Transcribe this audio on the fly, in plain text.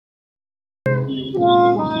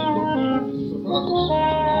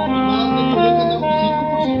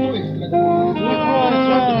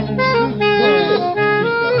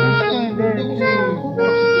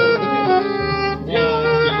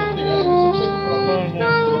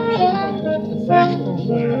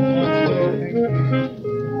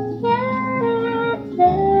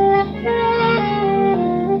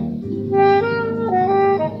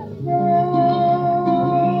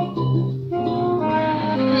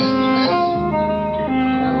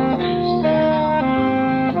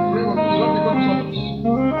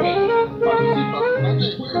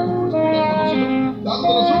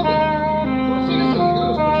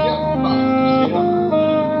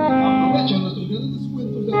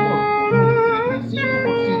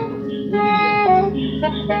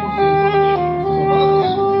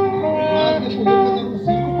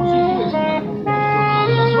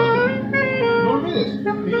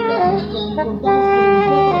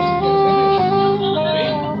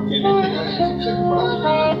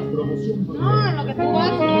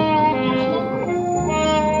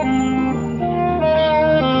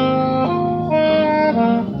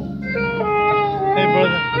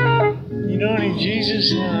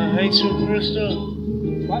Jesus, Jesus Cristo.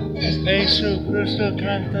 ¿Cuál? Jesus Cristo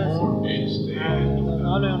cantas.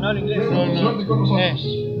 No hablo inglés. No.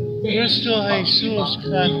 Cristo Jesús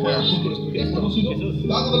cantas. Jesús.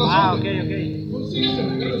 Ok.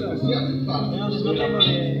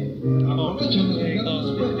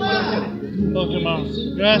 Ok, hermano.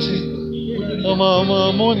 Gracias.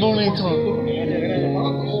 Muy bonito.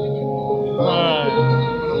 Alright.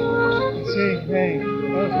 See, hey, that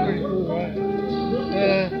was pretty cool, right?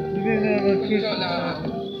 You didn't have a Christian.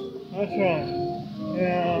 That's right.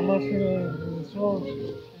 Yeah, I'm not sure the song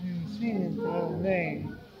and sing it the name.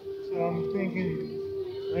 So I'm thinking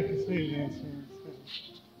I can say this.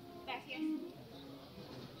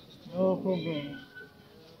 No problem.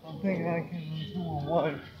 I'm thinking I can tell my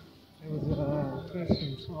wife it was a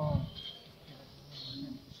Christian song.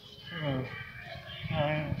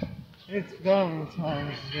 It's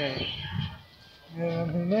Valentine's Day. Yeah,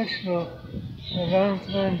 in Mexico,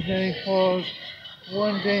 Valentine's Day falls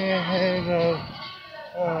one day ahead of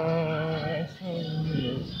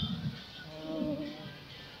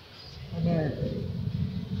America.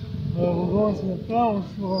 But we're going to the flower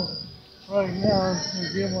store right now to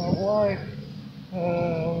give my wife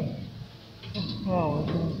some flowers.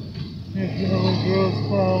 Here's the little girl's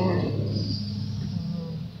flowers.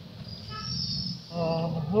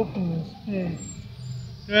 I'm hoping to spend.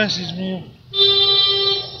 Gracias, mío.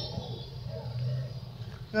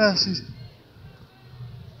 Gracias.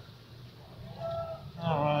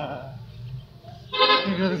 Alright.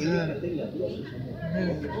 Here goes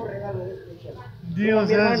Dios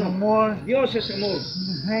es amor. Dios es amor.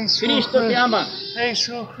 Cristo te ama.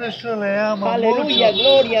 Jesús Cristo le ama. Aleluya, mucho.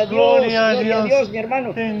 gloria a Dios. Gloria a Dios, mi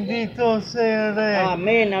hermano. Bendito sea el Rey.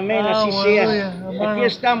 Amén, así sea.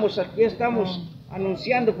 Aquí estamos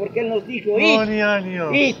anunciando porque Él nos dijo,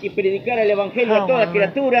 id y predicar el Evangelio a toda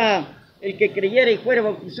criatura. El que creyere y fuere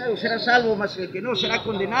bautizado será salvo, mas el que no será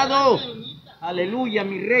condenado. Aleluya,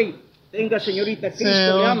 mi Rey. Tenga, señorita,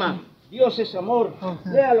 Cristo le ama. Dios es amor.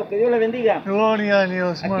 Lea lo que Dios le bendiga. Gloria a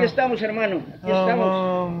Dios. Aquí estamos, hermano. Aquí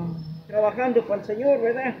estamos trabajando para el Señor,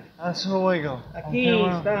 ¿verdad? Hasta luego. Aquí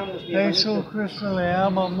estamos, mi hermanito. Jesús Cristo le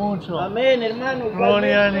ama mucho. Amén, hermano.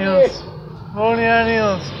 Gloria a Dios. Gloria a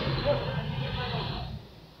Dios.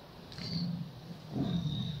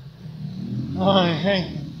 Ay,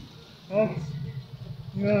 hey.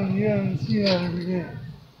 You don't see that every day.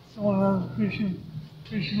 Someone else preaching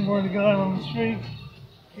the word of God on the street.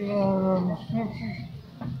 You know, scriptures.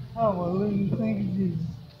 Hallelujah. Thank you, Jesus.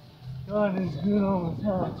 God is good all the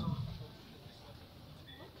time.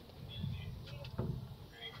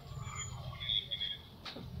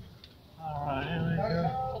 Alright,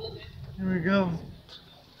 here we go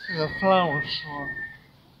to the flower store.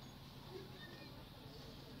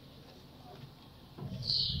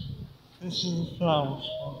 This is the flower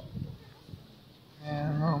store.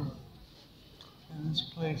 And this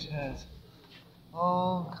place has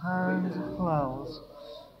all kinds of flowers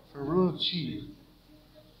for real cheap.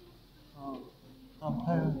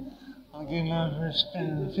 I'm getting out here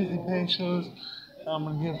spending 50 pesos. I'm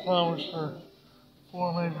gonna get flowers for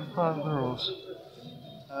 4, maybe 5 girls.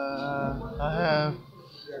 I have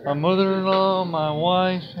my mother-in-law, my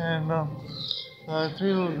wife, and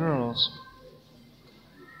 3 little girls.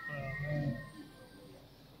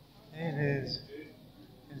 It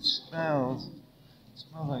smells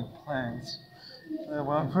like plants. When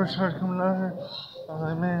I first started coming out here, I was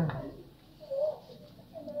like, man.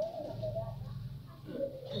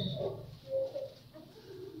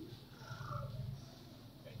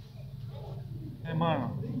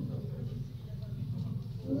 hermano.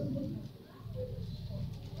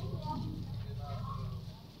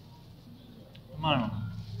 Hermano,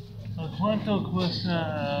 ¿cuánto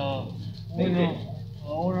cuesta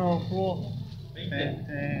uno full? 20.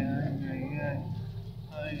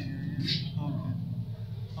 Ay.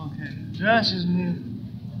 Okay. Gracias, man.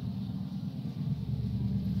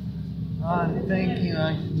 I'm thinking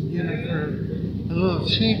I can get it for a little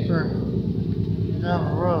cheaper down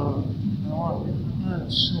the road. I'm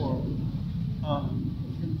not sure.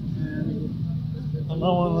 And I'm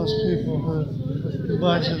not one of those people who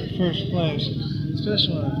buys it in the first place,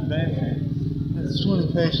 especially when it's bad. It's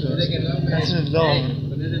 20 pesos. That's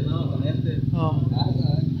 $1.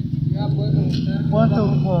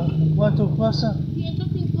 ¿Cuánto cuesta?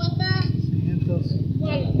 150. 100.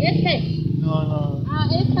 ¿Cuál? ¿Este? No. Ah,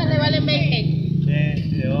 esta le vale 20.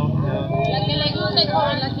 20, okay. La que le guste,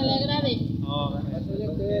 joven, la que le agrade.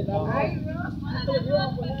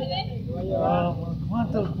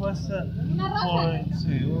 ¿Cuánto cuesta? ¿Una rosa?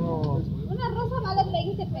 Sí, Una rosa vale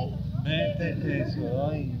 20 pesos. 20 pesos.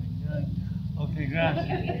 Ay. Ok,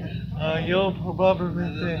 gracias. Yo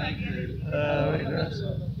probablemente regreso.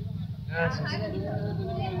 Gracias.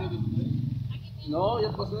 No, ya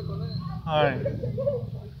pasé con él. Alright.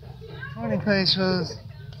 20 pesos.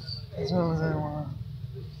 That's all I want.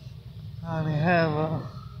 I only have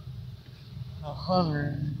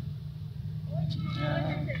 100.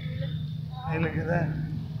 Yeah. Hey, look at that.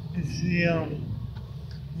 It's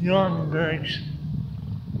the army barracks.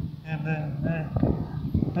 And then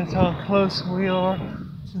that's how close we are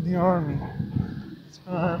to the army. It's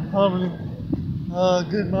probably a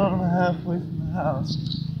good mile and a half away from the house.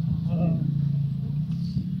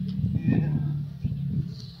 Yeah.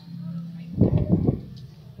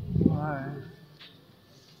 Alright.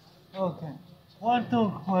 Okay. ¿Cuánto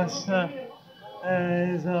cuesta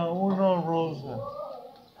es una rosa?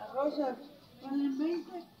 La rosa vale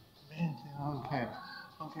 20. 20, okay.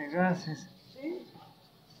 Okay, gracias. ¿Sí?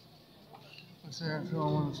 So that's all I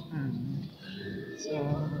want to spend. So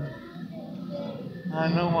I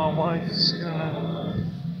know my wife's gonna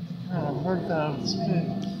kind of hurt that I would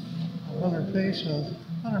spend 100 pesos.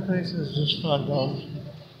 100 pesos is just $5.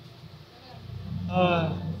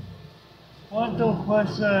 ¿Cuánto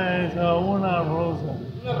cuesta es una rosa?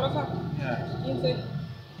 ¿Una rosa? Yeah. 15.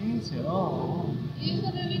 15, oh. ¿Y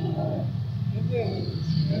esa bebida? 15.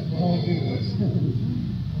 I'll do this.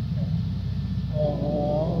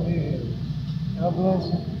 I'll leave it. God bless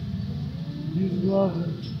you. Use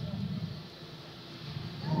gloves.